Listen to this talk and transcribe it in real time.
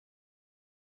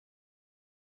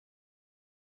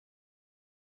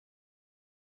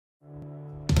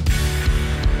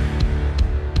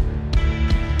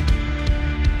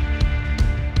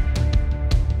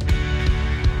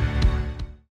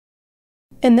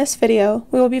In this video,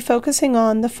 we will be focusing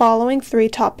on the following three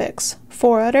topics: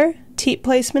 fore udder, teat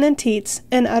placement and teats,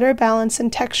 and udder balance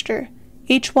and texture.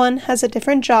 Each one has a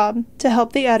different job to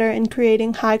help the udder in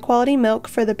creating high-quality milk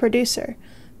for the producer.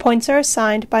 Points are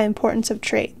assigned by importance of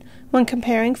trait. When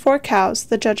comparing four cows,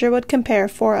 the judger would compare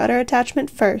fore udder attachment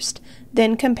first,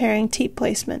 then comparing teat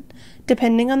placement.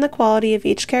 Depending on the quality of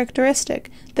each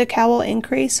characteristic, the cow will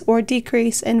increase or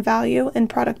decrease in value and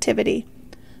productivity.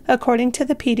 According to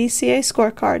the PDCA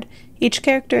scorecard, each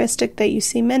characteristic that you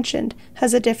see mentioned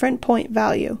has a different point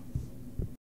value.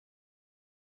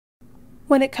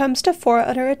 When it comes to fore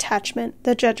udder attachment,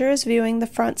 the judger is viewing the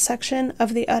front section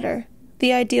of the udder.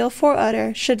 The ideal fore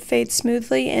udder should fade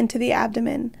smoothly into the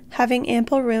abdomen, having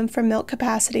ample room for milk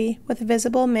capacity with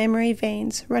visible mammary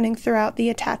veins running throughout the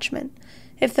attachment.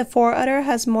 If the fore udder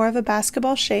has more of a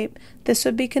basketball shape, this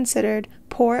would be considered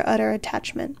poor udder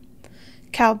attachment.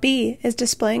 Cow B is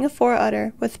displaying a fore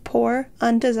udder with poor,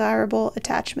 undesirable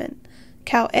attachment.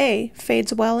 Cow A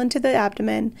fades well into the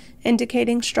abdomen,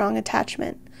 indicating strong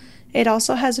attachment. It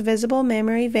also has visible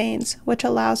mammary veins, which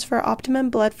allows for optimum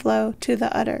blood flow to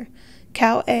the udder.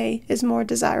 Cow A is more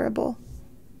desirable.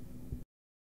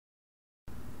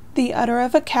 The udder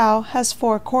of a cow has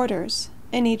 4 quarters.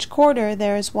 In each quarter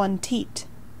there is 1 teat.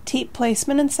 Teat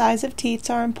placement and size of teats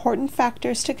are important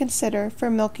factors to consider for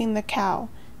milking the cow.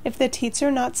 If the teats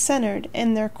are not centered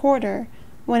in their quarter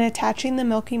when attaching the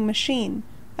milking machine,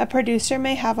 a producer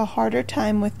may have a harder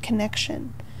time with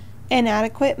connection.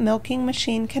 Inadequate milking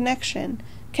machine connection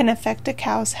can affect a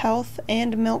cow's health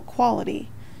and milk quality.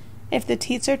 If the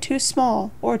teats are too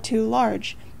small or too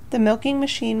large, the milking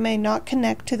machine may not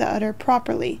connect to the udder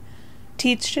properly.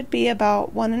 Teats should be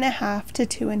about 1.5 to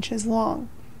 2 inches long.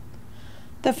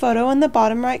 The photo in the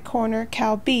bottom right corner,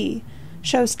 cow B,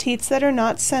 shows teats that are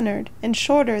not centered and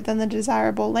shorter than the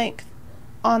desirable length.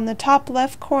 On the top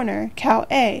left corner, cow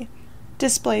A,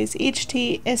 displays each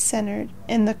teat is centered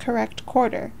in the correct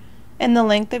quarter, and the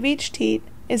length of each teat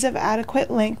is of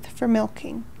adequate length for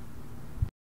milking.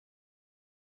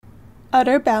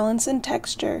 Udder balance and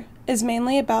texture is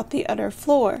mainly about the udder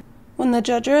floor. When the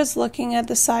judger is looking at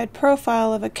the side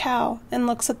profile of a cow and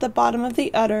looks at the bottom of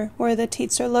the udder where the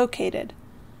teats are located.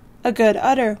 A good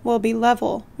udder will be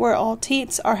level, where all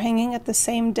teats are hanging at the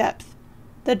same depth.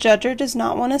 The judger does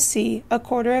not want to see a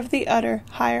quarter of the udder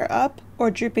higher up or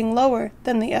drooping lower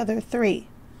than the other 3.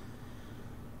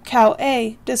 Cow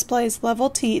A displays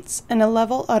level teats and a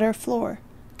level udder floor,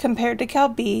 compared to cow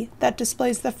B that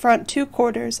displays the front 2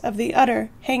 quarters of the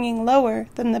udder hanging lower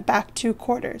than the back 2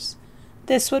 quarters.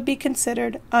 This would be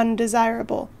considered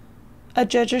undesirable. A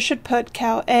judger should put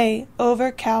cow A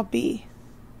over cow B.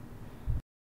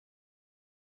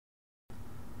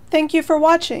 Thank you for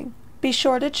watching. Be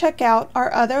sure to check out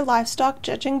our other livestock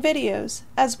judging videos,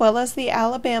 as well as the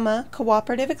Alabama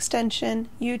Cooperative Extension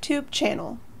YouTube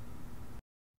channel.